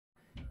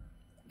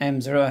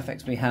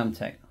M0FXB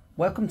HamTech.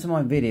 Welcome to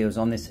my videos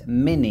on this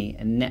mini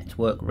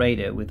network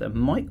radio with a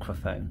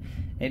microphone.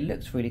 It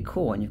looks really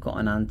cool, and you've got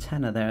an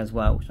antenna there as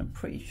well, which I'm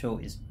pretty sure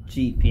is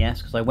GPS,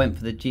 because I went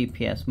for the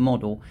GPS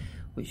model,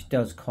 which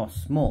does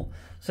cost more.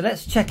 So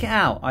let's check it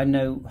out. I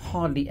know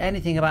hardly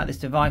anything about this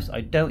device. I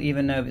don't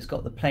even know if it's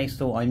got the Play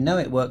Store. I know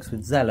it works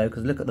with ZELLO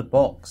because look at the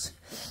box.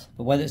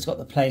 But whether it's got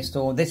the Play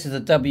Store, this is a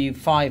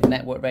W5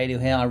 network radio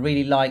here. I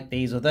really like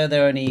these, although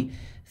they're only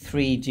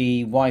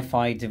 3G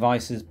Wi-Fi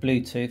devices,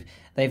 Bluetooth.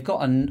 They've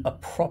got a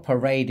proper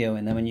radio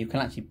in them, and you can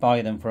actually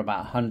buy them for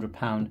about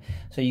 £100.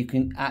 So you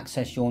can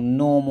access your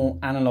normal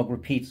analog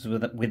repeaters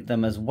with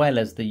them, as well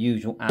as the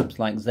usual apps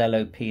like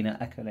ZELLO, Peanut,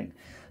 Echolink.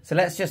 So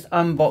let's just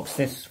unbox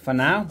this for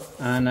now,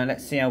 and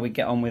let's see how we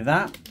get on with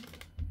that.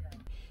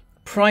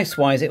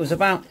 Price-wise, it was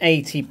about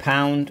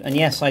 £80, and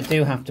yes, I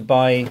do have to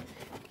buy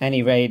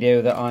any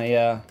radio that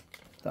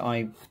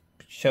I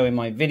show in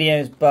my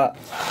videos, but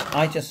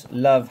I just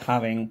love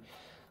having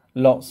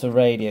lots of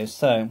radios.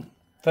 So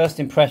first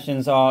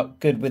impressions are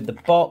good with the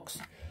box.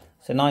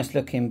 It's a nice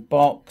looking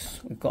box.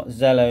 We've got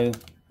ZELLO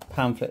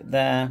pamphlet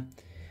there.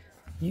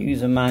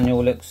 User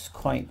manual looks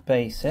quite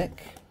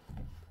basic.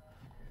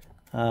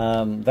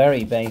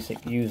 Very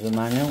basic user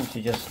manual, which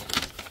is just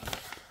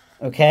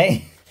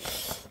okay.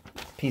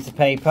 Piece of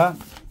paper.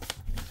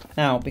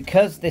 Now,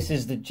 because this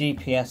is the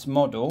GPS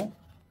model,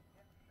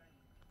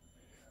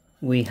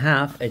 we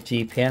have a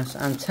GPS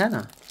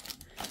antenna.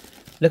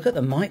 Look at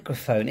the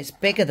microphone. It's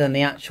bigger than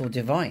the actual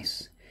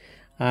device.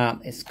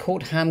 It's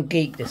called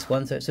HamGeek, this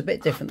one, so it's a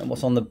bit different than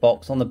what's on the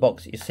box. On the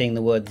box you're seeing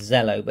the word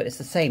ZELLO, but it's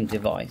the same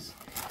device.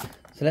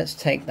 So let's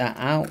take that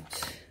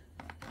out.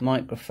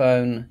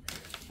 Microphone,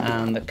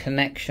 and the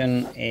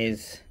connection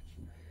is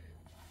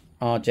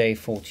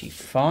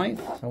RJ45.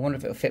 So I wonder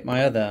if it'll fit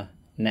my other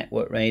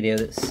network radio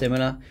that's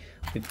similar.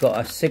 We've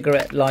got a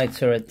cigarette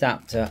lighter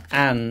adapter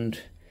and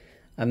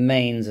a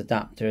mains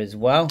adapter as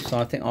well. So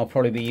I think I'll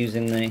probably be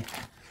using the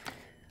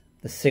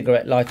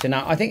cigarette lighter.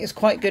 Now, I think it's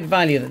quite good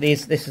value that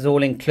this is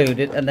all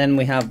included, and then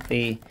we have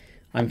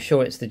I'm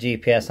sure it's the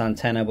GPS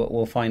antenna, but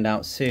we'll find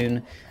out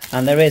soon.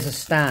 And there is a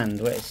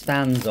stand where it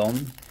stands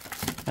on,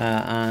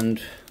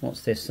 and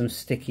what's this? Some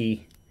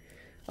sticky,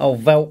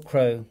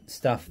 Velcro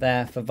stuff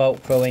there for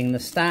Velcroing the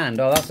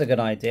stand. Oh, that's a good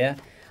idea.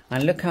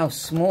 And look how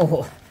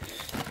small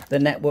the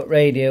network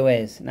radio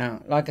is.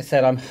 Now, like I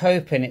said, I'm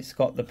hoping it's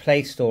got the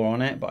Play Store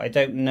on it, but I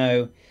don't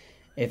know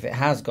if it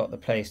has got the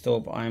Play Store,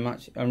 but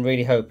I'm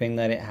really hoping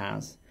that it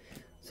has.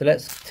 So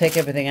let's take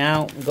everything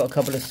out. We've got a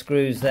couple of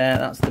screws there.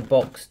 That's the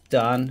box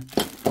done.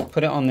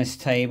 Put it on this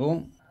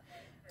table.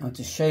 Now,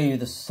 to show you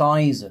the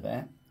size of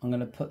it, I'm going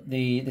to put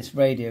this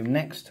radio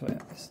next to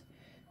it.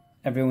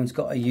 Everyone's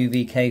got a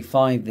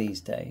UVK5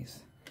 these days.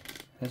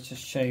 Let's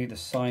just show you the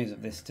size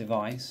of this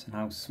device and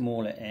how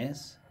small it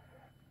is.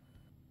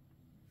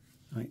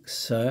 Like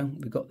so.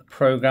 We've got the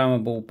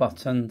programmable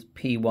buttons,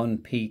 P1,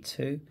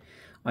 P2.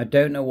 I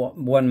don't know what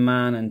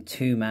 1-man and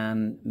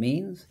 2-man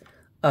means.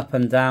 Up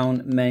and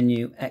down,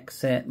 menu,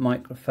 exit,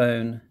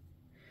 microphone.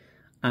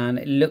 And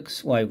it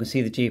looks, well, you can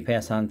see the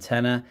GPS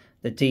antenna,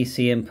 the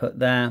DC input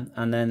there,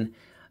 and then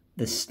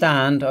the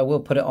stand. I will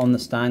put it on the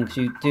stand because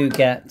you do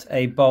get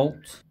a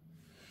bolt.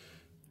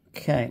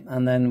 Okay,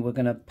 and then we're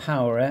going to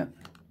power it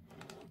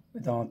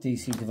with our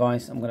DC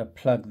device. I'm going to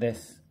plug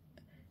this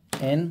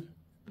in.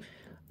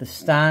 The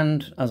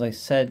stand, as I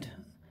said,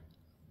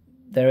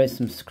 there is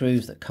some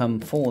screws that come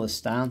for the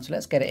stand, so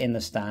let's get it in the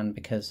stand,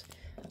 because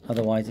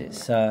otherwise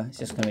it's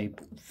just going to be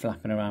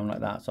flapping around like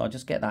that. So I'll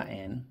just get that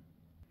in.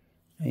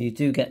 And you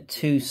do get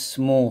 2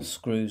 small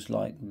screws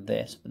like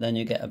this, but then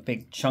you get a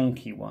big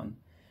chunky one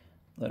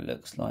that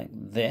looks like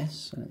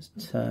this. So let's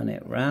turn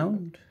it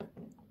round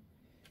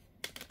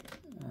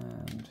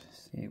and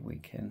see if we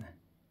can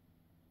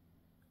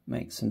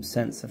make some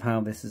sense of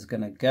how this is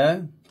going to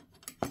go.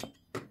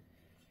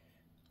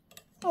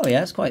 Oh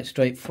yeah, it's quite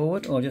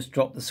straightforward. Or just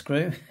drop the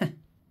screw.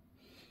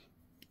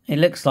 It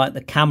looks like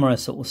the camera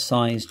sort of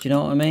size, do you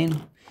know what I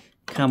mean?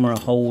 Camera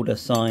holder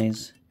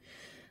size.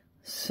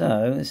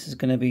 So this is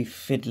going to be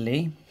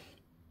fiddly.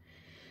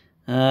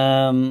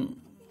 Drop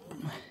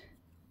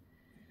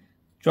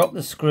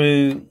the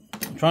screw.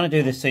 I'm trying to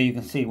do this so you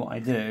can see what I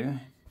do.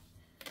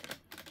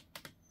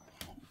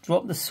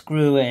 Drop the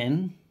screw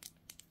in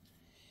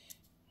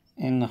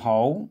the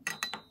hole.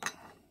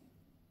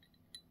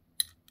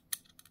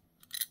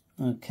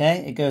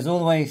 Okay, it goes all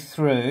the way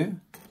through,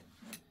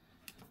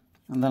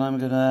 and then I'm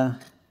going to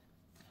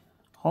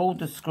hold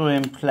the screw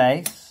in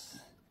place,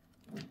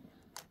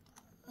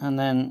 and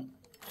then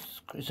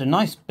it's a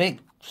nice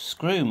big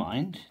screw,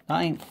 mind, that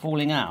ain't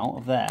falling out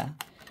of there,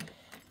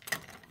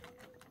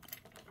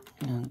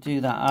 and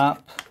do that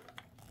up.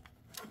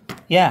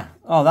 Yeah,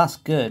 oh, that's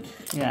good.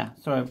 Yeah,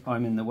 sorry if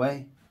I'm in the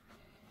way,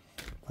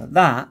 but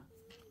that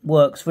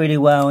works really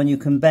well, and you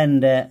can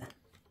bend it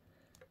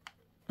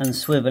and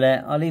swivel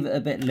it. I'll leave it a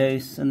bit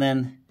loose, and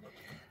then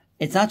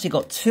it's actually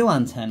got 2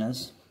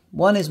 antennas.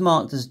 One is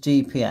marked as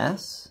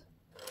GPS,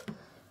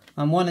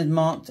 and one is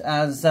marked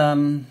as,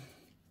 you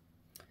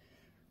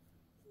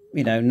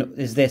know,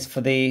 is this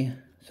for the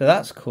So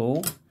that's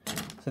cool.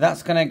 So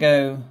that's going to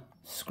go,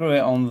 screw it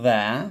on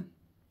there.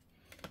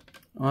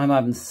 I'm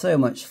having so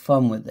much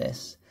fun with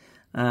this.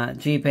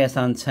 GPS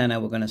antenna,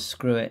 we're going to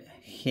screw it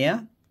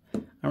here.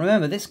 And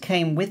remember, this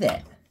came with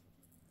it.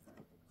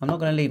 I'm not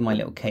going to leave my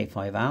little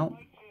K5 out.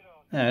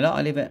 No,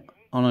 I leave it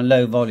on a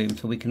low volume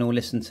so we can all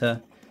listen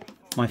to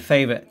my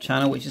favourite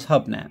channel, which is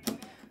HubNet.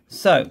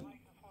 So,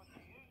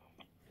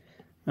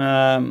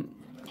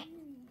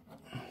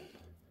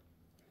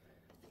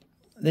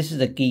 this is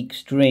a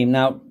geek's dream.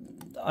 Now,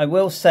 I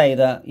will say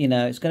that, you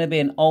know, it's going to be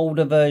an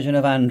older version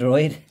of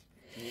Android.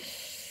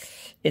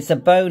 It's a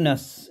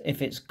bonus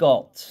if it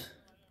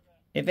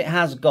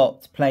has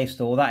got Play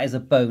Store, that is a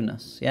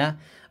bonus, yeah?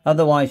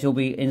 Otherwise, you'll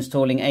be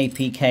installing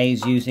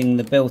APKs using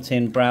the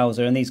built-in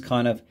browser, and these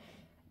kind of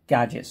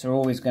gadgets are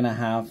always going to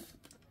have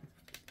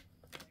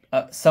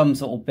some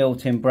sort of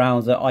built-in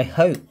browser, I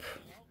hope.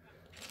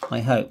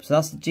 So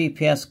that's the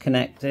GPS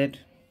connected,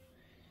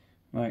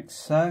 like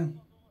so.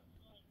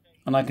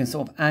 And I can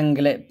sort of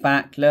angle it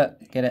back,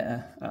 look, get it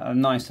a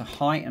nicer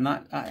height, and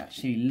that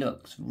actually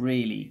looks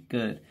really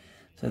good.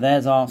 So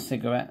there's our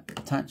cigarette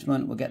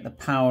attachment. We'll get the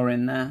power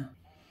in there.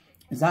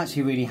 It's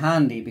actually really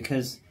handy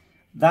because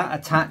that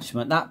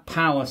attachment, that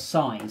power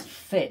size,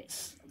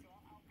 fits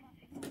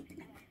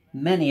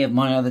many of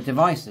my other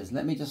devices.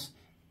 Let me just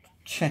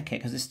check it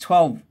because it's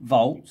 12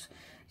 volts.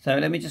 So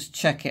let me just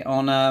check it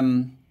on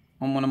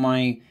one of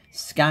my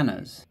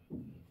scanners.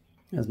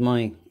 There's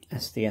my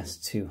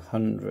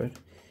SDS200,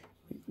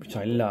 which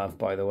I love,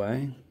 by the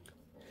way.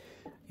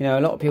 You know,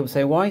 a lot of people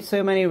say, why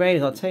so many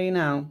radios? I'll tell you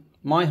now,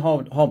 my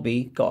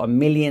hobby got a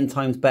million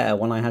times better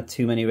when I had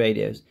too many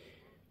radios.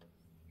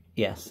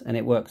 Yes, and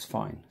it works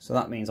fine. So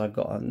that means I've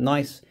got a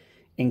nice,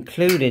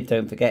 included,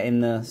 don't forget,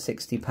 in the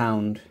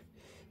 £60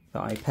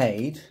 that I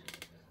paid,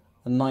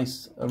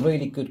 a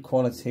really good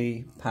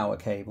quality power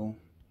cable.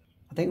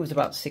 I think it was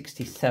about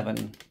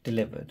 67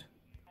 delivered.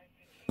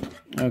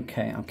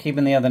 Okay, I'm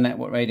keeping the other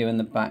network radio in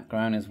the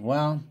background as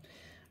well.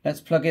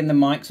 Let's plug in the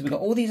mic. So we've got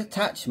all these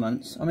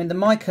attachments. I mean, the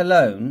mic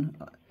alone,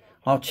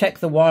 I'll check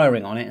the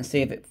wiring on it and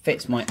see if it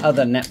fits my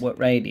other network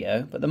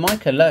radio. But the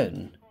mic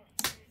alone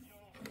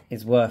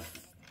is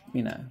worth,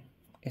 you know,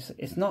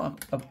 it's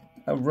not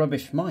a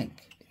rubbish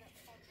mic.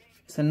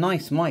 It's a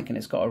nice mic, and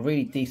it's got a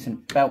really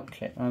decent belt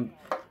clip,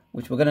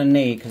 which we're going to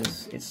need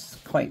because it's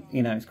quite,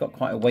 you know, it's got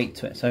quite a weight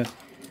to it. So,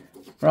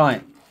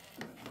 right.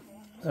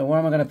 So where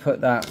am I going to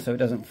put that so it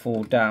doesn't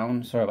fall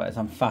down? Sorry about this,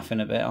 I'm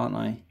faffing a bit, aren't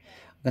I?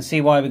 I can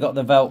see why we got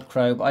the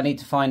Velcro, but I need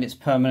to find its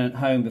permanent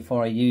home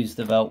before I use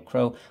the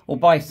Velcro, or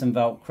buy some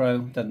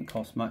Velcro. Doesn't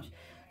cost much.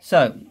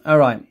 So, all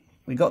right,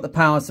 we got the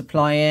power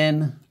supply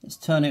in. Let's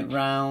turn it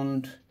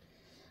round.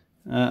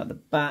 The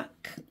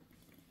back,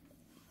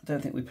 I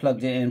don't think we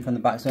plugged it in from the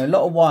back. So a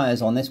lot of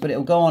wires on this, but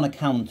it'll go on a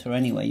counter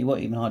anyway. You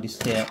won't even hardly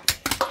see it.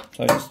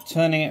 So just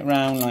turning it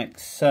around like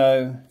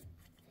so.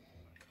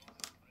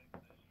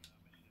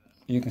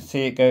 You can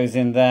see it goes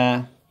in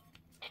there.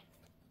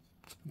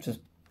 Just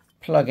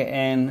plug it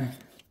in,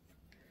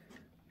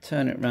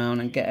 turn it round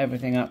and get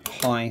everything up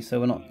high so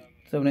we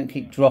don't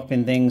keep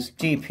dropping things.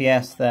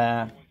 GPS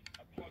there.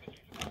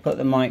 Put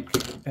the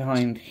mic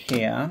behind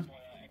here.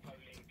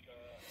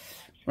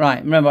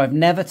 Right, remember I've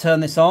never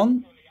turned this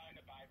on.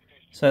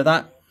 So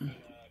that,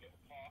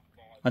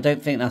 I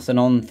don't think that's an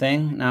on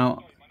thing.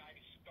 Now,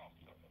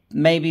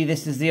 maybe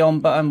this is the on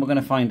button. We're going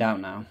to find out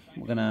now.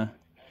 We're going to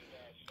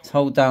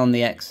hold down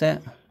the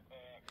exit.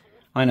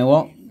 I know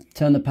what.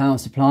 Turn the power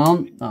supply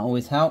on. That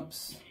always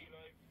helps.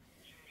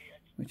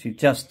 Which we've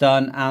just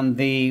done. And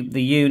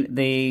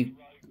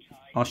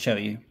I'll show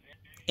you.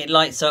 It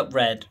lights up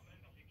red.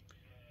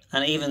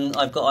 And even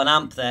I've got an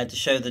amp there to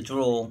show the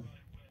draw.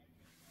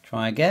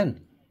 Try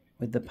again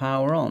with the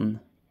power on.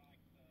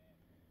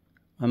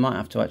 I might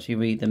have to actually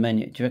read the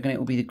menu. Do you reckon it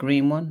will be the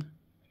green one?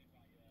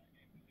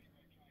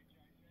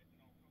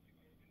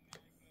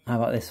 How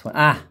about this one?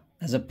 Ah,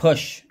 there's a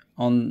push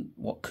on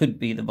what could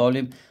be the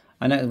volume.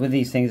 I know with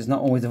these things it's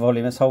not always the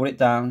volume. Let's hold it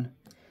down.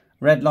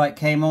 Red light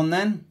came on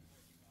then.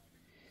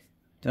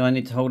 Do I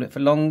need to hold it for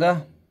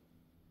longer?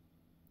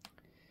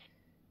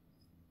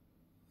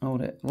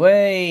 Hold it.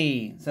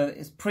 Way. So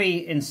it's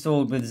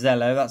pre-installed with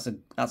ZELLO.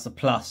 That's a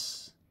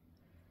plus.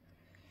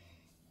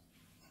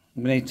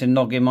 We need to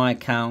log in my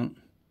account.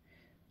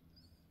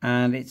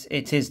 And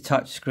it is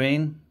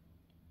touchscreen.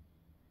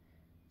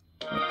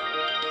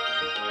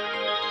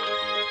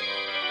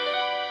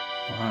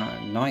 Wow,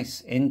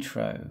 nice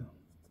intro.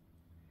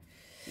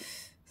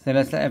 So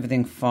let's let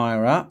everything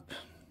fire up.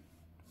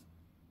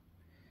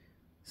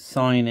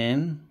 Sign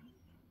in.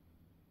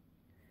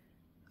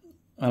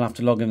 I'll have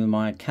to log in with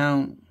my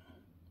account.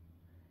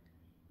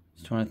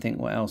 Just trying to think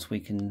what else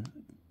we can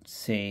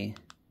see.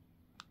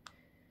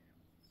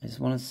 I just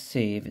want to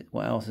see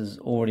what else has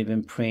already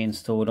been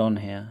pre-installed on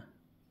here.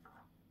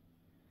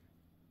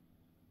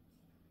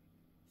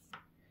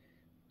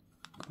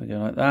 We go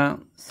like that,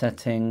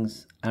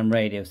 settings and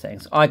radio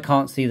settings. I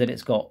can't see that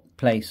it's got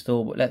Play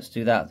Store, but let's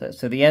do that.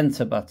 So the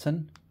enter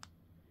button.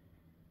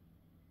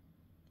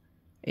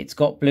 It's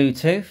got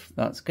Bluetooth,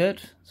 that's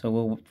good.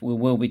 So we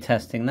will be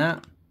testing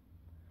that.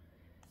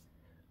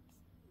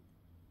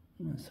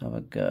 Let's have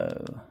a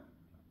go.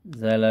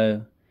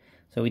 ZELLO.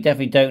 So we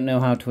definitely don't know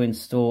how to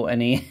install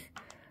any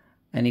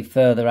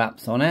further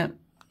apps on it.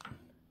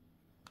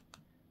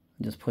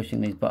 I'm just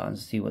pushing these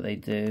buttons to see what they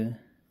do.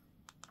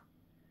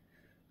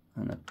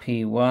 And a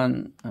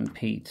P1 and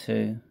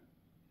P2.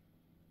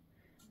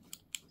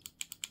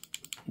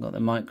 Got the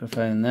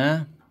microphone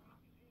there.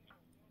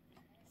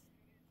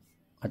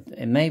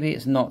 Maybe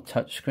it's not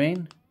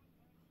touchscreen.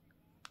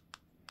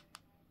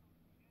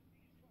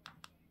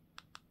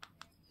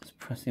 Just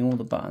pressing all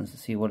the buttons to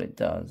see what it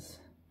does.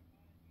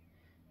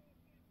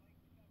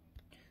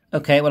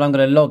 Okay, well I'm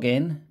going to log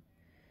in.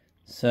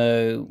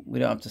 So we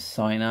don't have to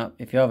sign up.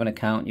 If you have an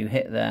account, you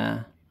hit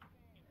there.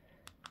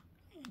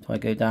 So I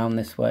go down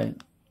this way.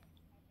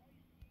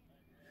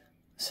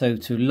 So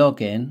to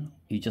log in,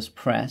 you just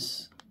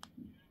press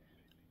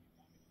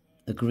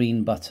the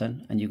green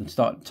button and you can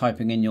start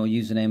typing in your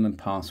username and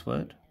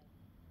password.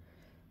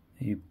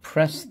 You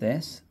press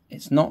this,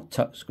 it's not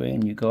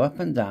touchscreen, you go up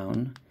and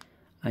down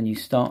and you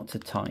start to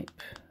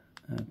type.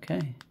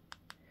 Okay.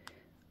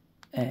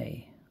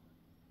 I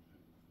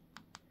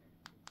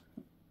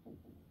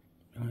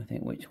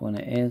think which one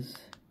it is.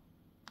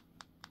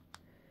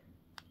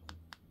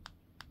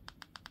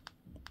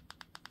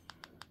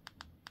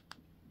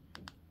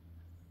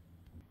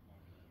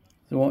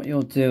 So what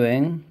you're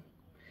doing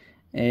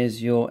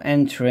is you're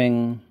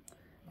entering,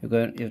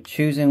 you're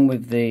choosing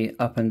with the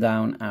up and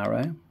down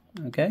arrow,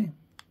 okay?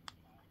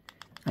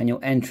 And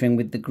you're entering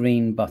with the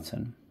green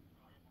button.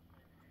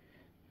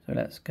 So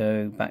let's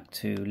go back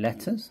to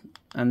letters.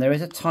 And there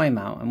is a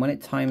timeout, and when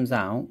it times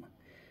out,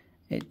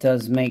 it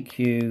does make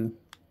you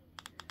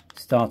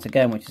start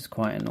again, which is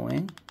quite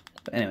annoying.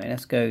 But anyway,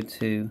 let's go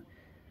to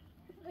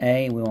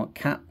A, we want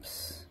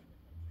caps.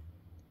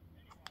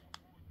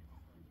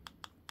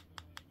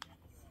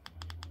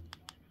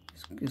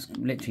 Just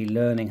literally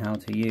learning how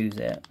to use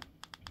it.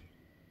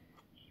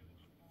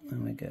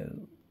 And we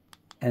go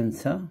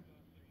enter.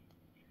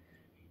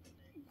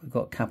 We've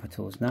got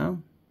capitals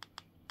now.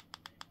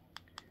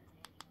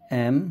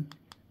 M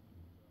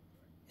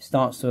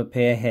starts to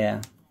appear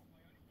here.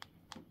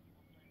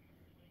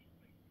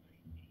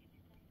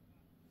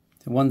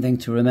 So one thing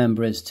to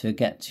remember is to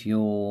get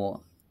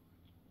your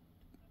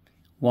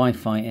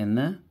Wi-Fi in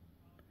there.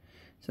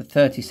 It's a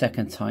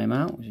 30-second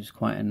timeout, which is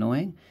quite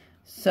annoying.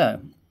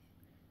 So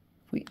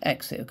if we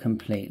exit it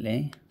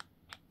completely,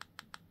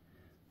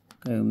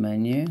 go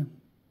menu,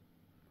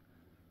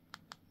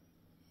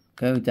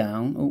 go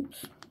down,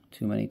 oops,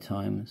 too many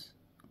times.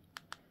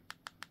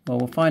 Well,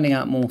 we're finding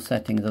out more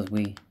settings as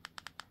we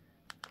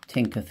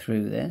tinker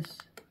through this.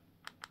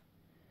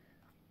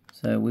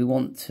 So we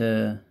want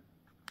to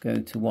go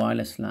to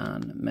wireless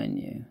LAN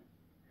menu,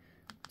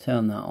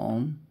 turn that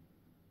on,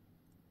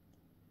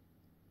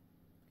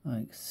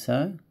 like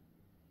so.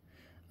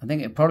 I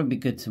think it'd probably be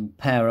good to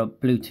pair a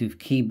Bluetooth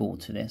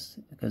keyboard to this,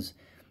 because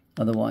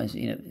otherwise,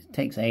 you know, it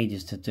takes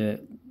ages to do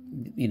it,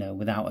 you know,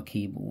 without a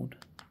keyboard.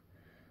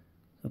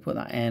 So put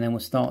that in and we'll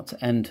start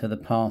to enter the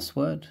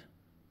password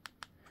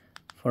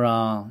for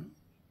our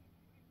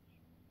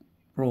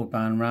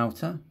broadband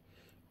router.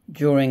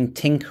 During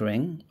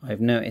tinkering,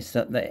 I've noticed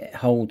that it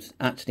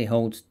actually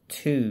holds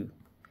two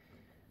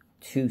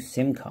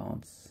SIM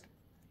cards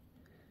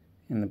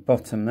in the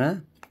bottom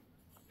there,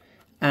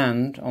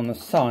 and on the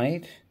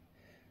side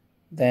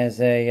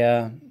there's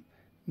a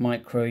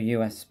micro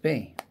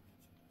USB.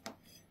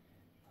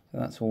 So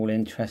that's all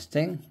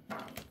interesting.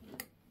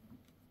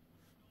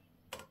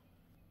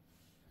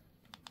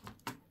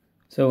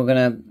 So we're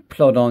going to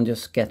plod on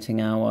just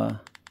getting our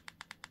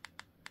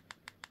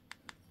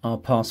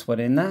password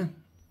in there.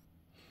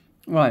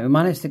 Right, we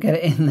managed to get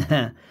it in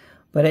there,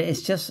 but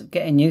it's just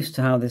getting used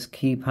to how this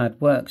keypad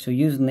works. You're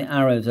using the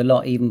arrows a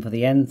lot, even for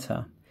the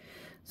enter.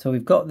 So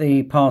we've got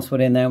the password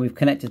in there, we've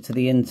connected to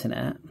the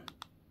internet.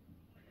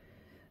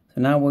 So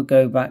now we'll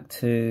go back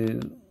to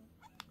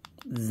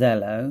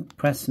ZELLO,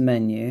 press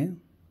menu,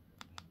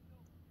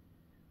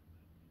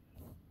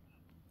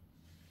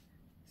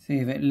 see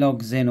if it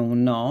logs in or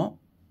not.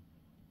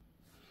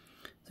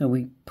 So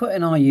we put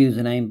in our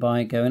username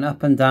by going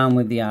up and down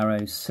with the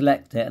arrows,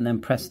 select it and then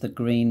press the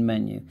green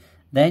menu.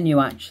 Then you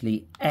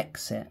actually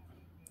exit.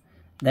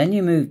 Then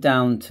you move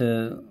down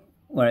to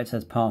where it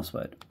says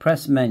password,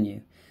 press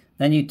menu.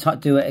 Then you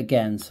do it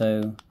again.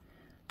 So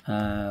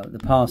the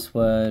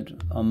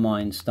password on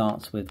mine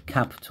starts with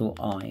capital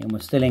I, and we're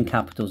still in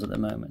capitals at the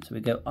moment. So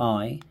we go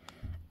I,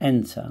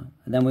 enter,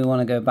 and then we want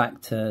to go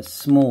back to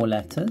small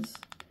letters.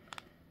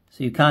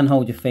 So you can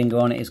hold your finger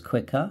on it, is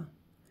quicker.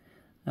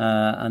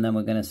 And then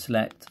we're going to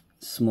select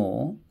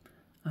small,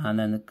 and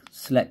then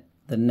select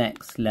the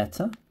next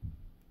letter.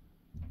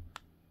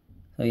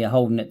 So you're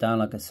holding it down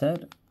like I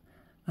said.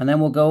 And then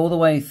we'll go all the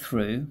way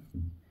through.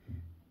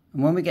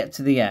 And when we get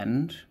to the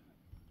end,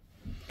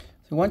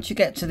 so once you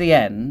get to the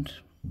end,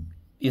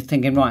 you're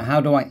thinking, right, how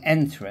do I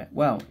enter it?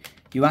 Well,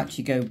 you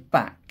actually go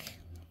back.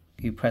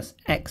 You press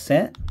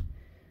exit,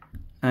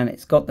 and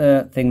it's got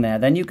the thing there.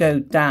 Then you go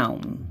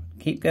down,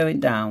 keep going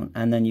down,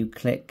 and then you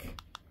click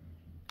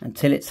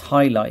until it's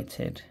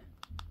highlighted.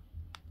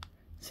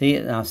 See,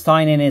 now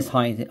sign in is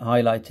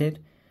highlighted.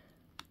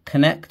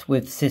 Connect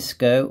with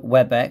Cisco,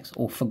 WebEx,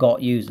 or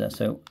forgot user.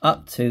 So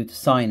up to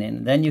sign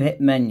in. Then you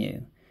hit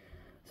menu.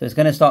 So it's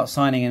going to start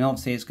signing in.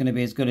 Obviously, it's going to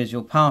be as good as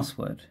your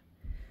password.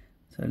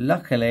 So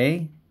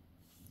luckily,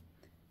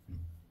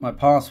 my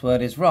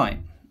password is right.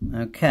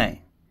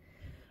 Okay.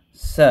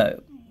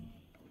 So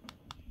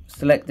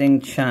selecting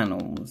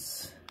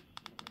channels.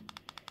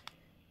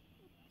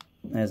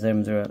 There's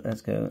M0.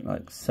 Let's go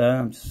like so.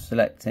 I'm just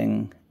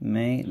selecting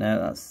me. No,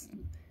 that's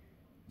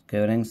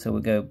going. So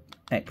we'll go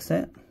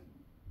exit.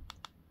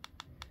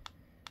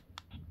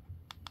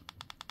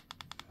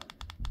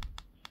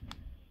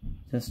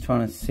 Just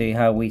trying to see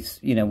how we,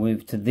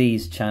 move to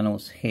these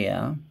channels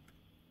here.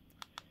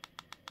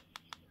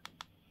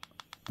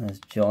 There's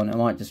John. I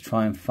might just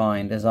try and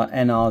find. There's our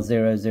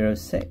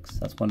NR006.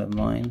 That's one of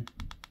mine.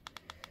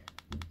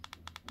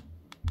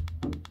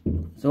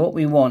 So what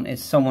we want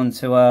is someone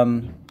to, I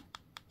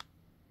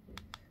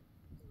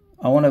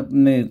want to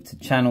move to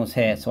channels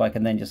here so I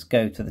can then just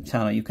go to the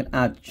channel. You can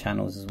add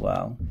channels as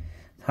well.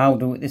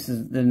 This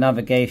is the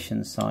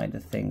navigation side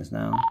of things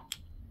now.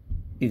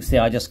 You can see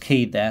I just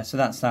keyed there, so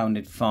that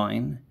sounded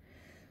fine.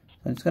 So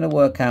I'm just going to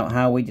work out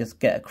how we just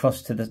get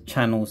across to the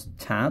channels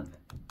tab.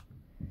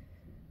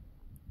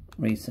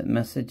 Recent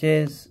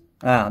messages.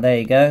 Ah, there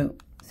you go.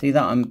 See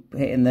that I'm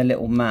hitting the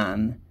little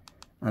man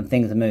and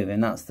things are moving.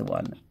 That's the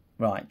one.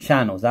 Right,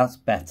 channels, that's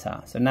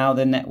better. So now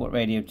the network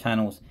radio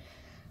channels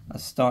are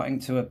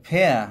starting to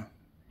appear.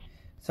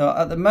 So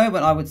at the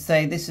moment I would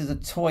say this is a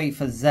toy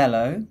for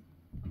ZELLO.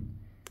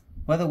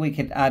 Whether we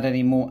could add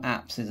any more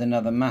apps is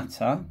another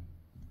matter.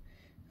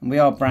 And we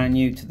are brand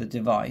new to the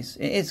device.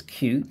 It is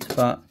cute,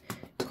 but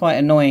quite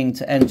annoying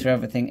to enter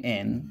everything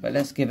in. But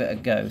let's give it a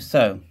go.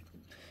 So,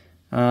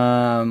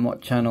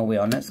 what channel are we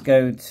on? Let's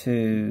go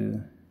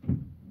to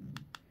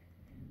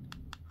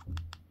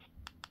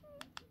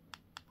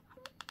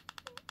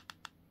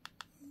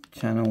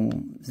channel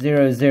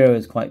 00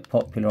 is quite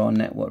popular on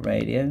network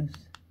radios.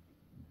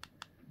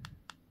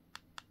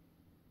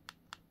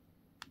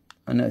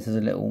 I notice there's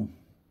a little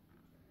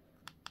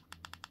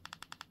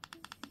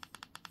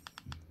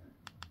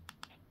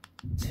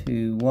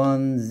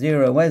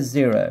 210. Where's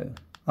 0?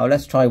 Oh,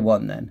 let's try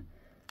 1 then.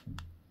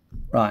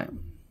 Right.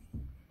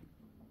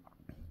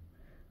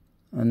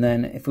 And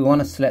then if we want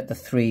to select the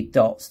 3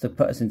 dots to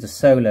put us into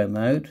solo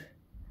mode,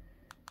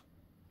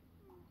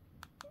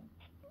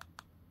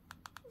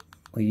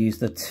 we use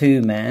the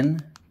 2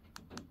 men.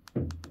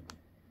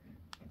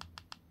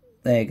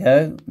 There you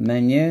go.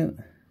 Menu.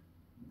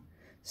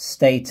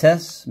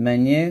 Status.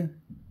 Menu.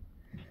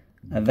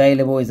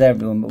 Available is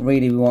everyone, but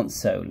really we want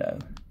solo.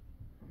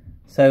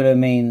 Solo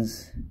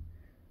means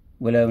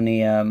we'll only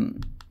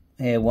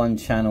hear 1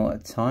 channel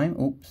at a time.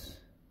 Oops.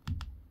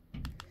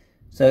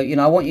 So,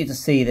 I want you to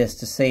see this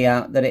to see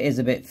out that it is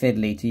a bit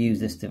fiddly to use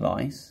this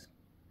device.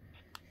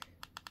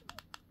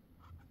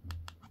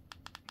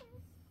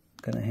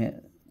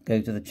 Gonna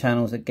go to the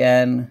channels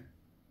again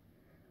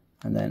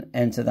and then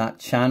enter that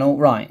channel.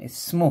 Right, it's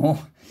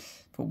small,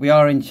 but we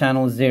are in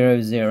channel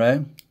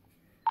 00.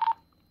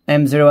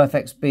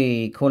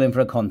 M0FXB, call in for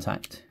a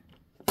contact.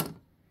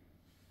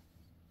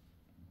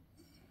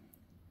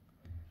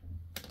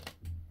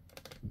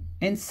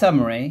 In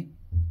summary,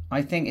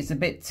 I think it's a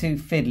bit too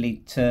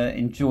fiddly to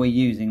enjoy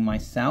using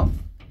myself.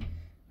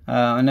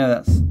 I know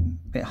that's a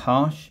bit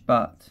harsh,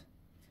 but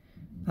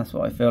that's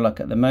what I feel like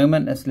at the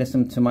moment. Let's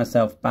listen to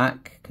myself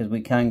back, because we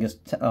can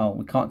just,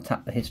 we can't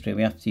tap the history.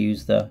 We have to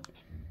use the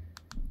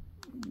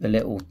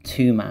little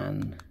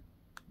 2-man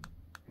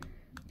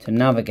to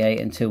navigate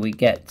until we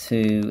get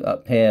to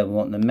up here. We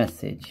want the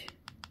message.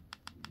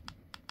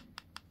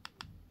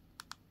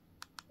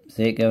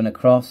 See it going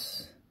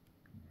across?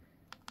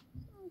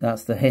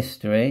 That's the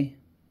history.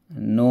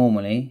 And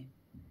normally,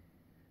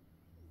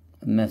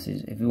 a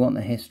message, if we want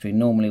the history,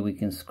 normally we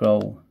can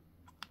scroll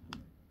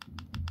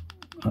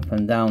up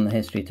and down the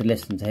history to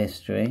listen to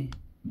history.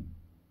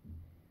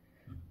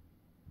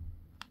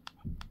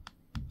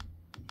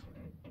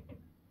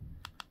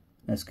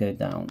 Let's go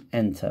down,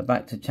 enter,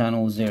 back to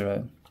channel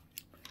 0.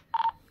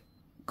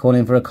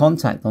 Calling for a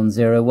contact on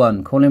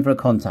 01. Calling for a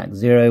contact,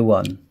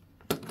 01.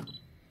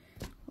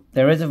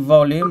 There is a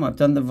volume, I've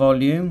done the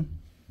volume.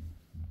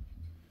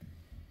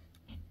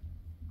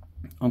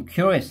 I'm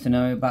curious to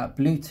know about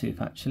Bluetooth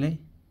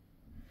actually.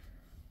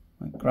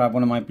 I'll grab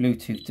one of my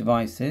Bluetooth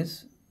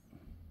devices.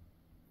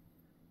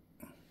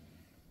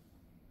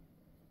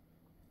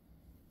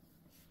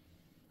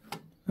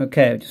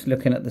 Okay, just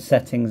looking at the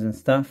settings and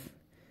stuff.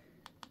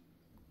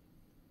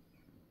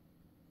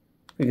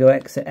 We go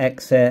exit,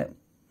 exit.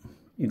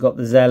 You've got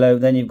the ZELLO,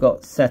 then you've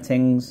got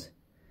settings.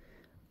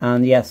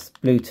 And yes,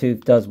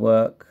 Bluetooth does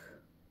work.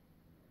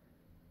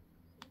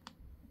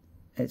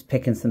 It's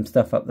picking some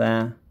stuff up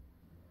there,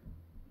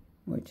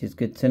 which is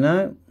good to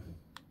know.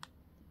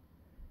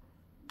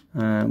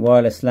 And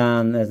wireless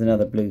LAN, there's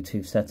another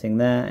Bluetooth setting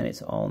there, and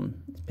it's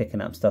on. It's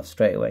picking up stuff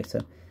straight away. So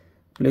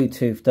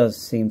Bluetooth does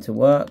seem to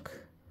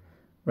work.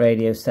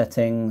 Radio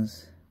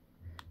settings,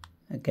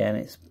 again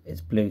it's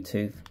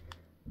Bluetooth.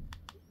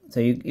 So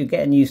you're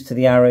getting used to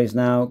the arrows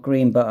now.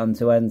 Green button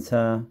to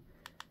enter,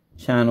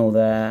 channel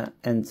there,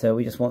 enter.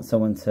 We just want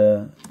someone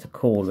to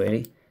call,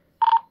 really.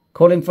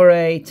 Calling for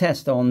a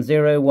test on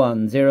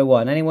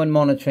 0101. Anyone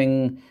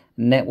monitoring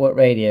network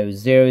radio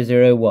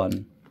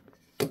 001.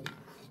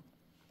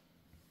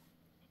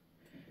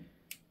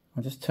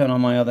 I'll just turn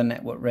on my other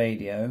network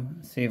radio,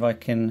 see if I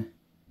can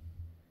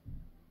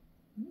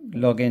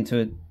log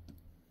into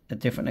a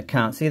different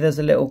account. See, there's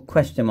a little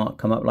question mark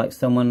come up, like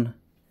someone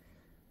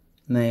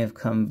may have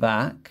come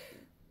back.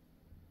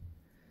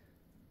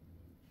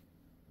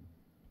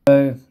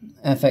 So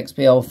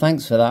FXBL,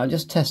 thanks for that. I'm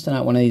just testing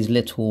out one of these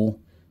little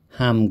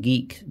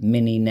HamGeek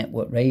mini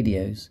network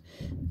radios.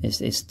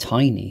 It's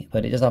tiny,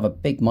 but it does have a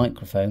big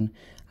microphone.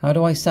 How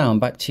do I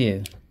sound? Back to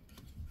you.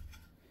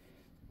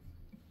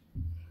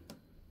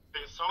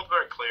 It sounds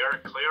very clear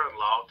and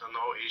loud, and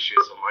no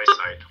issues on my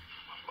side.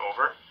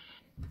 Over.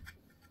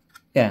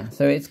 Yeah,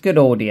 so it's good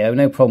audio,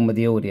 no problem with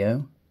the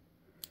audio.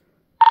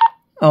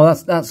 Oh,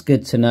 that's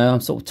good to know.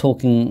 I'm sort of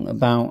talking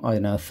about, I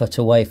don't know, a foot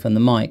away from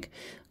the mic.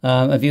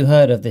 Have you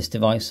heard of this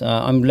device?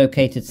 I'm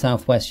located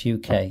southwest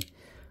UK.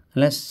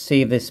 Let's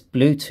see if this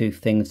Bluetooth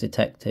thing's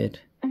detected.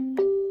 No,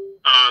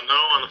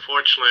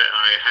 unfortunately,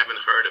 I haven't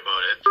heard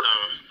about it.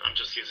 I'm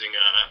just using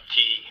a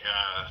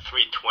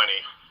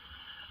T320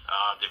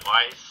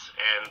 device,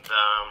 and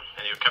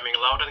you're coming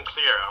loud and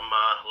clear. I'm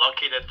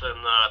located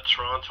in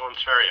Toronto,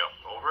 Ontario.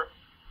 Over.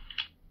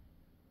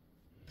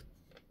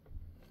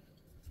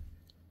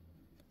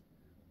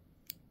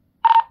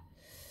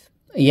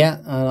 Yeah,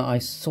 I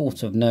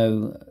sort of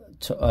know.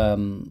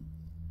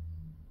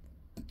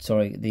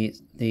 Sorry,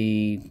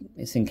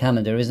 it's in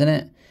Canada, isn't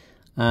it?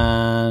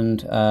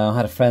 And I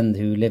had a friend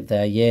who lived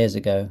there years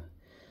ago.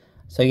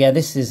 So yeah,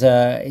 this is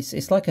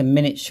it's like a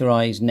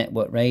miniaturized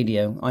network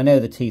radio. I know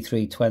the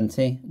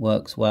T320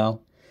 works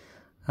well,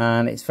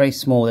 and it's very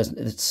small.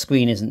 The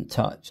screen isn't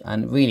touch,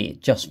 and really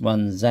it just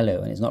runs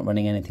ZELLO, and it's not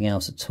running anything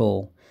else at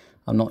all.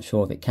 I'm not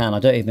sure if it can. I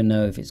don't even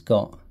know if it's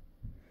got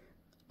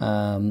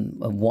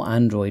what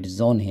Android is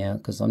on here,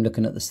 because I'm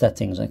looking at the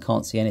settings. I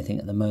can't see anything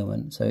at the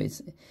moment. So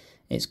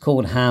it's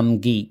called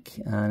HamGeek,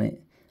 and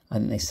I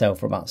think they sell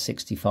for about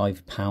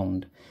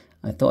 £65.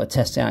 I thought I'd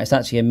test it out. It's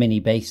actually a mini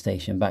base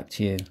station. Back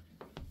to you.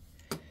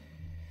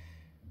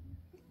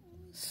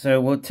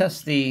 So we'll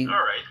test the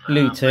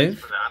Bluetooth.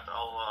 Thanks for that.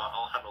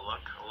 I'll have a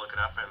look. I'll look it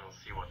up and we'll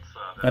see what's.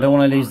 I don't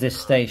want to lose this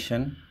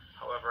station.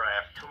 However, I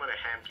have too many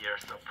ham gear,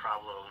 so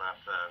probably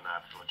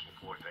not looking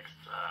for it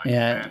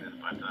expanded.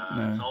 But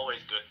it's always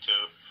good to,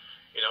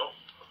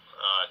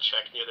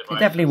 check new devices. It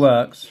definitely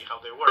works. See how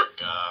they work.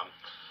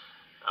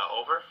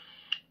 Over.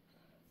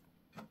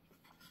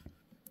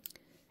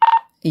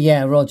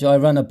 Yeah, Roger. I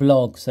run a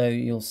blog, so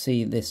you'll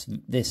see this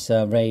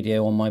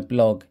radio on my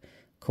blog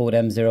called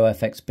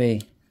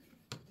M0FXB.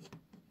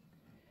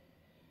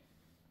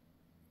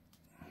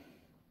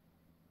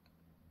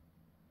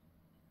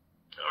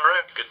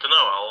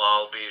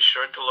 I'll be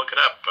sure to look it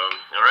up.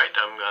 All right,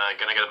 I'm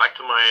gonna get back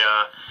to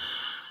my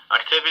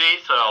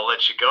activities. I'll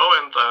let you go,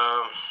 and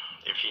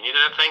if you need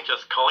anything,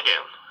 just call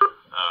again.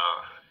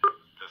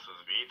 This is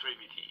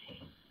V3VT.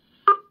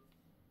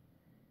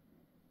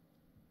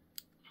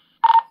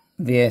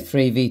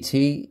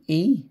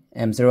 VA3VTE,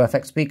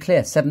 M0FXB,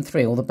 clear,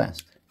 7.3, all the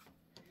best.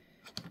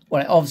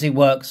 Well, it obviously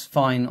works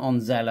fine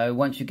on ZELLO.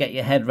 Once you get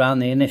your head around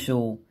the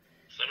initial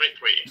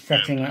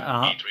setting it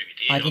up,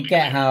 I could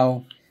get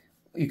how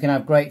you can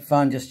have great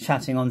fun just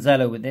chatting on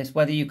ZELLO with this.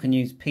 Whether you can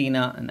use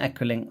Peanut and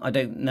Echolink, I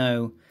don't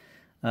know.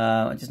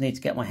 I just need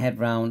to get my head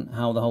around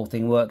how the whole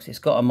thing works. It's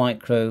got a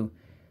micro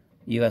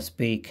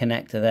USB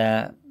connector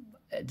there.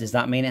 Does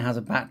that mean it has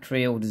a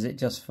battery, or does it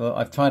just for...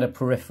 I've tried a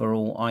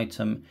peripheral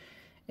item.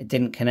 It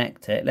didn't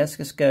connect it. Let's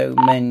just go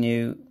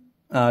menu.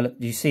 Look,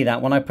 do you see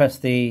that? When I press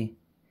the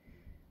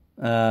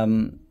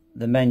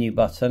menu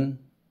button,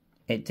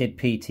 it did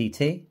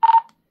PTT.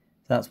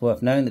 That's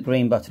worth knowing. The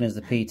green button is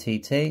the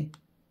PTT.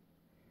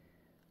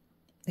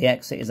 The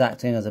exit is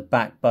acting as a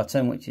back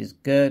button, which is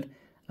good.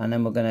 And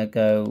then we're going to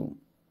go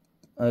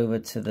over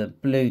to the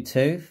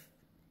Bluetooth.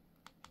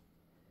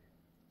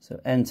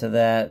 So enter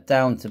there,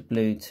 down to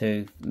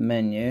Bluetooth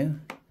menu.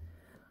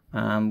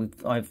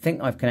 I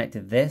think I've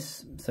connected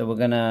this. So we're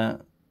going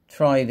to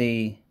try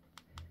the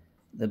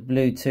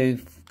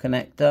Bluetooth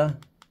connector.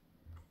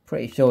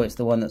 Pretty sure it's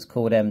the one that's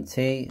called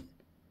MT.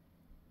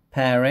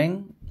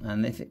 Pairing.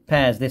 And if it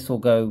pairs, this will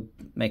go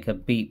make a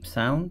beep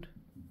sound.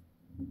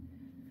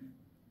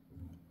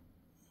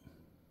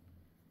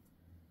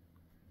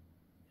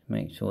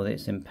 Make sure that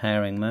it's in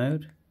pairing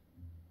mode.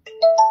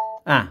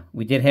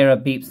 We did hear a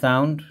beep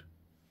sound.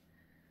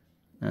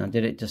 Now,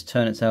 did it just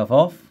turn itself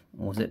off,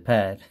 or was it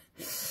paired?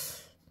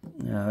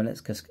 No,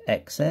 let's just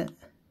exit.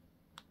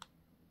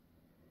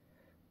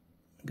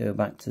 Go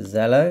back to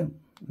ZELLO,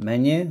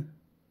 menu,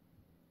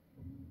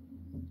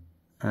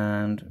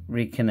 and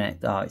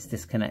reconnect. It's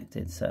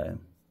disconnected, so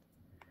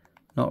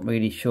not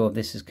really sure if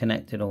this is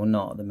connected or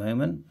not at the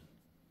moment.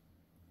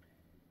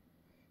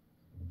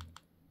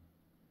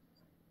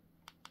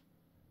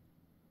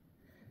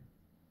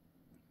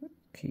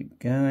 keep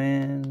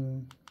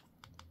going.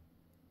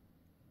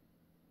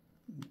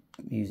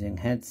 Using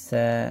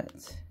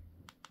headset.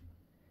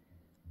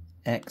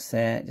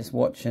 Exit. Just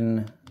watch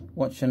and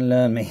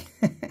learn me.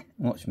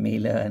 Watch me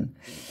learn.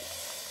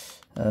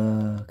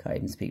 Can't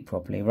even speak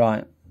properly.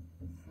 Right.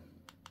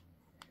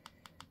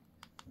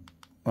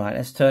 Right,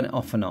 let's turn it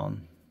off and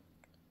on.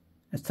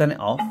 Let's turn it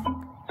off.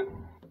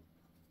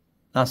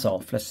 That's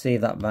off. Let's see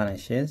if that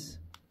vanishes.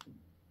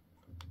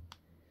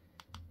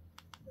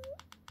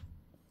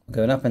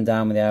 Going up and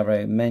down with the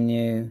arrow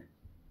menu.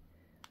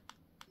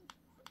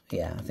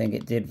 Yeah, I think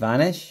it did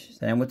vanish.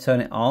 So then we'll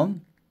turn it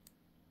on.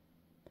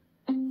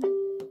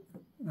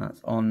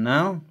 That's on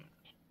now.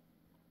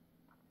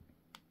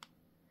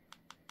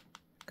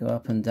 Go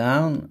up and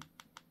down.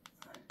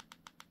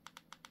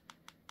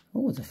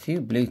 Oh, there's a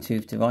few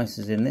Bluetooth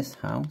devices in this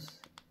house.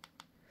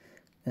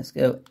 Let's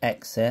go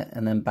exit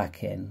and then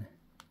back in.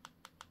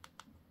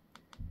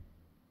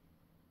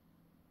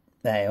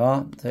 There you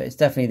are. So it's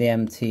definitely the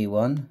MT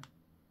one.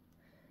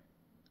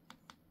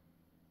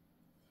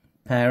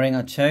 Pairing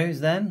I chose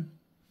then.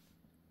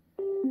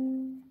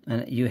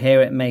 And you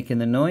hear it making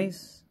the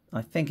noise.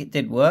 I think it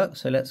did work.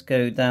 So let's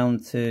go down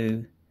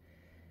to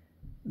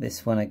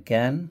this one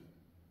again.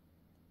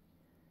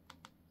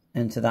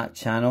 Into that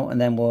channel. And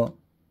then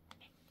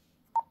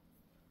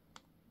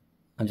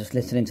I'm just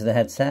listening to the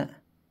headset.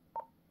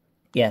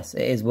 Yes,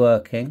 it is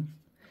working.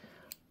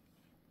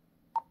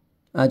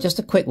 Just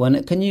a quick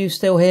one. Can you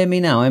still hear me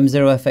now?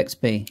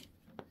 M0FXB.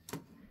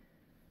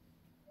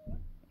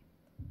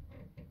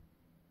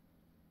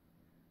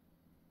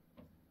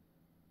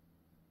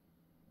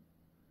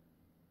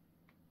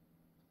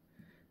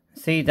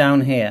 See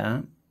down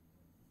here,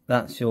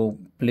 that's your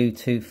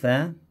Bluetooth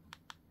there.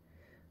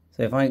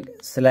 So if I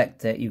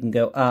select it, you can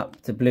go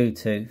up to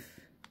Bluetooth.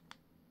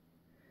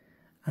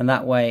 And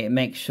that way it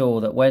makes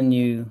sure that when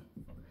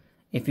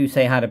if you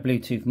say had a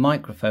Bluetooth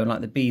microphone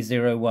like the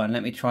B01,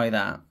 let me try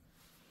that.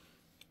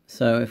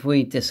 So if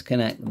we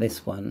disconnect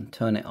this one,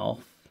 turn it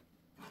off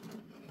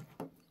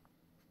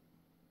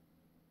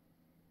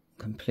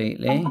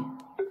completely.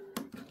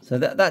 So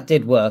that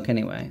did work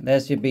anyway.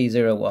 There's your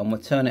B01.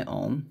 We'll turn it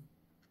on.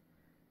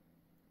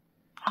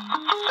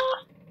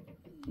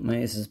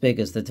 It's as big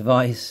as the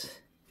device.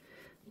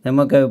 Then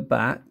we'll go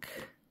back.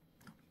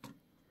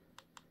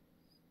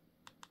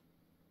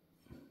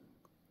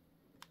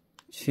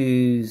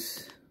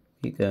 Choose,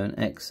 keep going,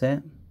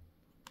 exit.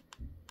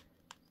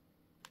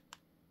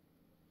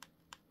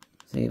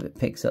 See if it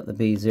picks up the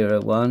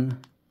B01.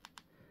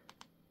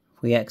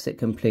 If we exit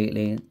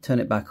completely, turn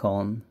it back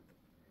on.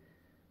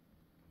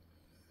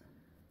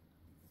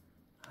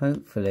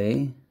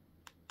 Hopefully.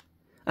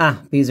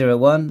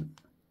 B01.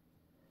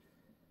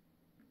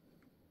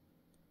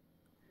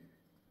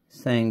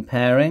 Saying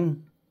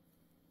pairing.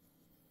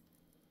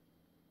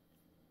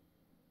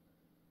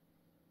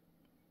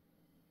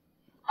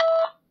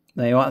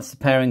 There you are, that's the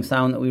pairing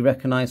sound that we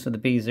recognise for the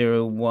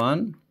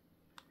B01.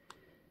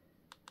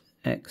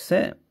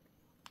 Exit,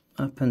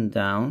 up and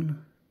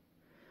down,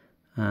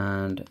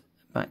 and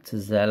back to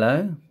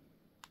ZELLO.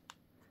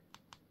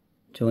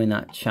 Join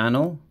that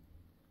channel,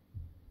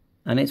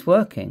 and it's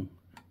working.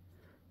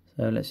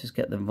 So let's just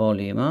get the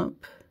volume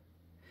up.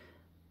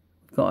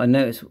 I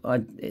notice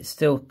it's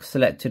still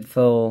selected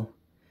for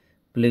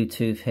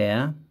Bluetooth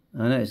here.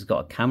 I know it's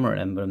got a camera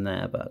emblem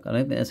there, but I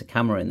don't think there's a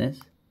camera in this.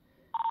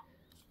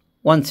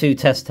 1, 2,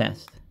 test. So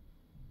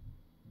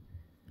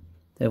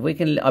if we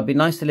can, I'd be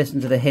nice to listen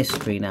to the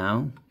history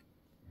now,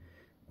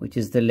 which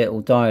is the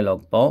little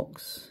dialogue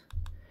box.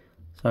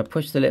 So I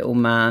push the little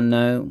man,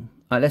 no.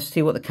 Alright, let's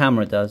see what the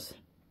camera does.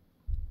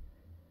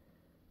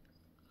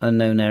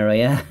 Unknown error,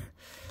 yeah.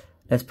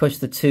 Let's push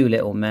the 2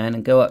 little men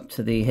and go up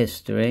to the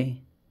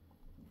history.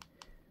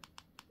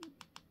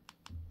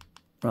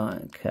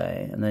 Right,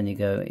 okay, and then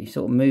you're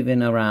sort of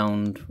moving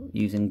around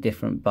using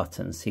different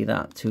buttons. See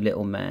that? 2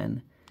 little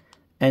men.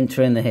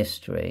 Enter in the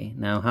history.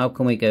 Now, how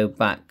can we go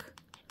back?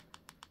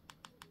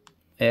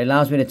 It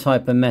allows me to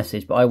type a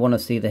message, but I want to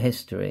see the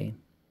history.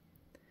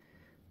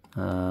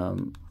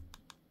 It's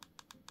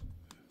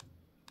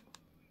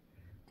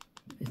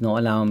not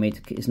allowing me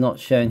to, it's not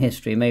showing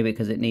history, maybe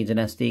because it needs an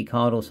SD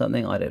card or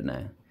something, I don't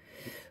know.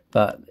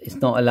 But it's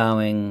not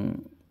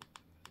allowing,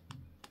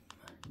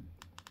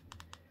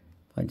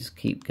 if I just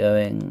keep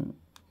going,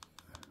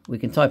 we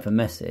can type a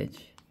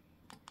message,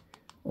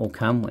 or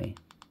can we?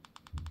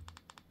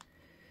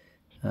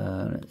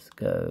 Let's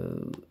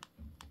go,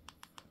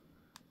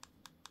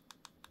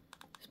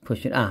 let's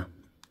push it, that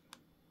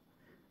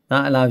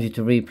allows you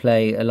to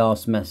replay a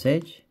last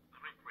message.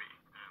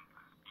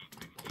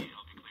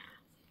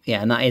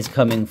 Yeah, and that is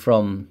coming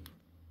from,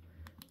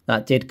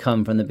 that did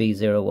come from the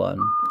B01.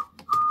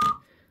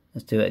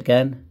 Let's do it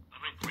again.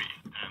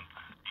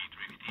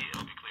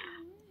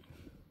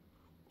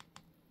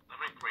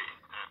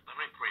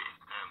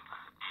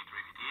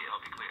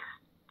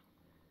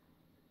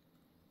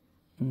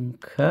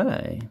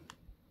 Okay.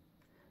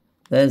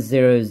 There's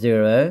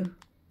 00.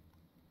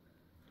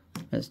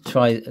 Let's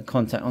try a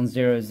contact on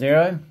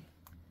 00.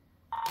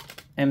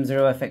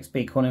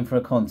 M0FXB calling for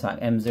a contact.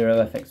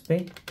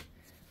 M0FXB.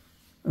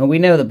 Well, we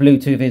know that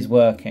Bluetooth is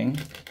working.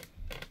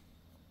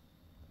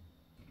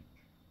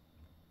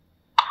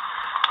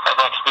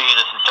 FXB,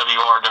 this is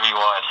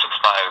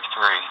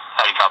WRWY653.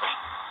 How do you copy?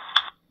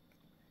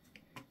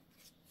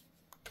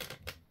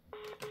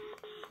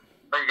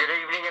 Very good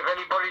evening, if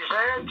anybody's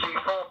there.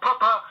 T4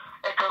 Papa,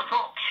 Echo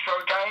Fox,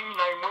 again,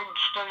 named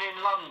Winston in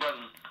London.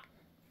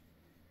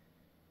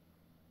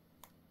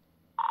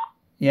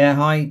 Yeah,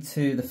 hi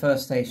to the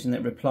first station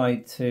that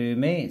replied to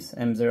me. It's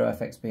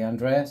M0FXB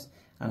Andreas.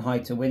 And hi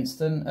to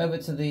Winston. Over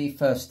to the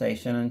first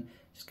station and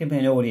just give me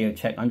an audio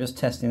check. I'm just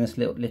testing this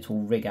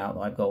little rig out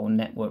that I've got on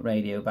Network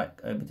Radio back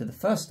over to the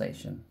first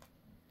station.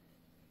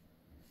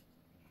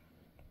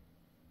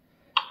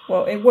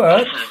 Well, it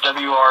works. This is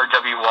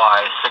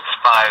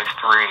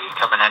WRWY653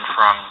 coming in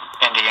from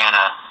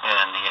Indiana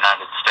in the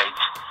United States.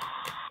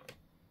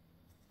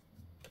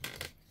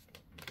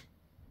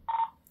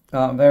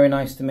 Very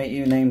nice to meet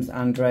you. Name's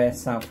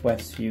Andreas,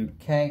 Southwest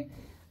UK.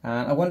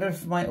 I wonder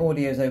if my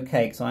audio is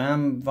okay, because I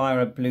am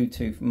via a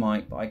Bluetooth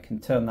mic, but I can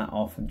turn that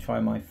off and try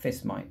my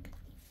fist mic.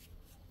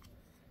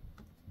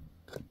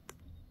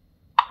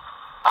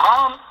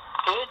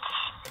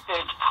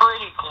 It's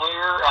pretty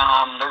clear.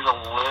 There's a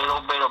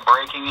little bit of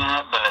breaking in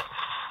it, but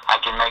I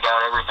can make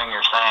out everything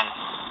you're saying.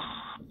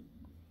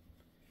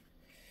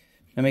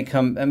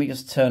 Let me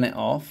just turn it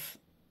off.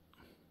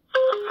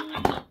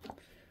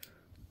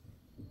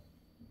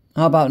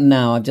 How about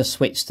now? I've just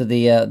switched to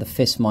the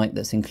fist mic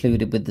that's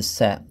included with the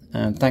set.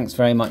 And thanks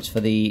very much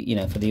for the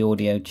for the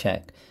audio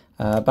check.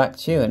 Back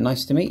to you, and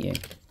nice to meet you.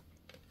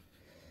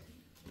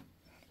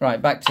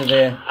 Right, back to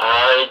the.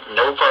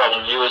 No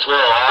problem. You as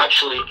well. I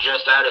actually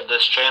just added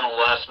this channel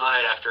last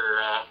night after.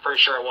 Pretty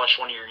sure I watched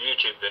one of your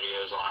YouTube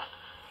videos on it.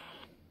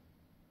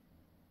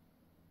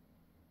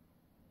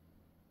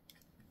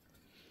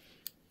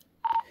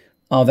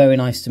 Oh, very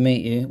nice to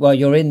meet you. Well,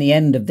 you're in the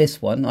end of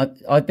this one.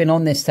 I've been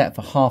on this set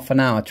for half an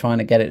hour trying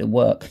to get it to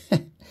work.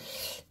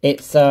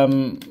 It's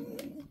the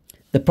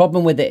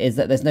problem with it is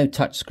that there's no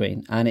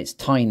touchscreen and it's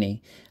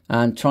tiny.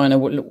 And trying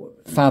to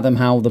fathom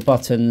how the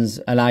buttons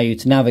allow you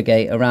to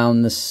navigate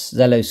around the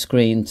ZELLO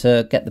screen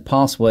to get the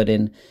password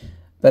in.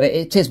 But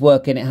it is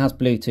working. It has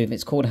Bluetooth.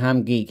 It's called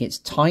HamGeek. It's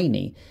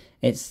tiny.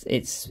 It's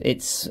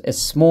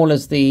as small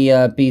as the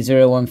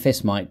B01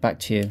 fist mic. Back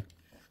to you.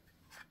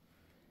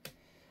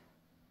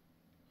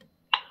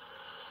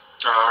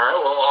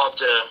 Alright, well, I'll have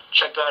to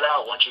check that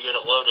out once you get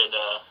it loaded.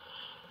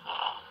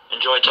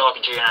 Enjoy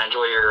talking to you, and I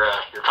enjoy your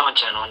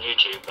content on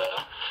YouTube.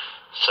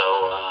 So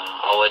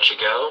I'll let you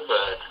go,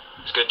 but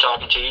it's good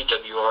talking to you.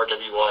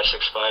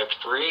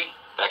 WRWY653,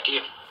 back to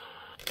you.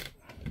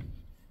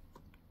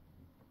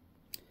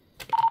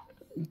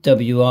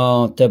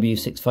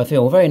 WRW653.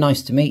 Well, very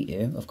nice to meet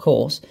you, of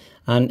course.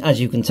 And as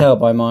you can tell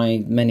by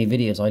my many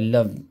videos, I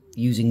love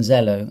using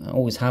ZELLO. I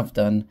always have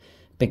done.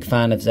 Big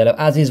fan of ZELLO,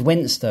 as is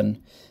Winston.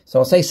 So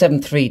I'll say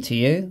 7.3 to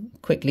you,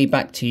 quickly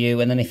back to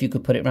you, and then if you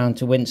could put it round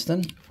to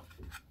Winston.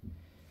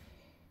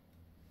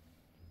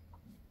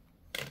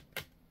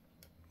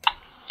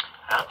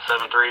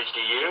 7.3s to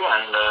you,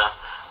 and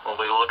we'll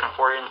be looking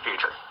for you in the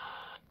future.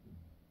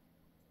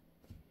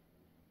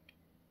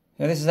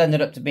 So this has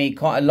ended up to be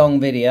quite a long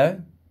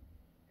video.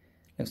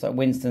 Looks like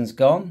Winston's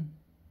gone.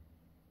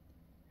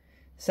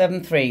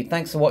 7.3,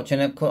 thanks for watching.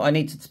 I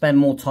need to spend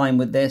more time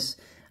with this.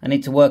 I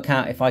need to work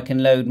out if I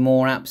can load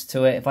more apps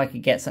to it. If I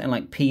could get something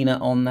like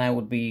Peanut on there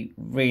would be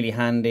really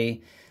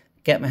handy.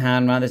 Get my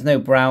hand around. There's no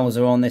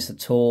browser on this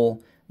at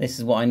all. This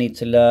is what I need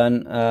to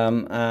learn.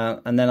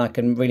 And then I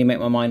can really make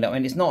my mind up.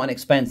 And it's not an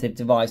expensive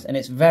device. And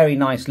it's a very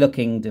nice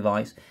looking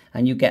device.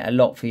 And you get a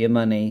lot for your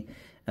money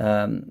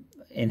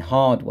in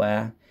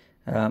hardware.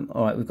 All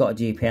right, we've got a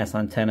GPS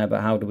antenna,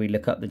 but how do we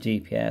look up the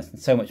GPS? And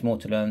so much more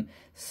to learn.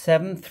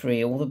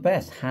 7.3, all the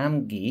best.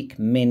 HamGeek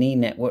Mini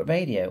Network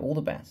Radio. All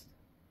the best.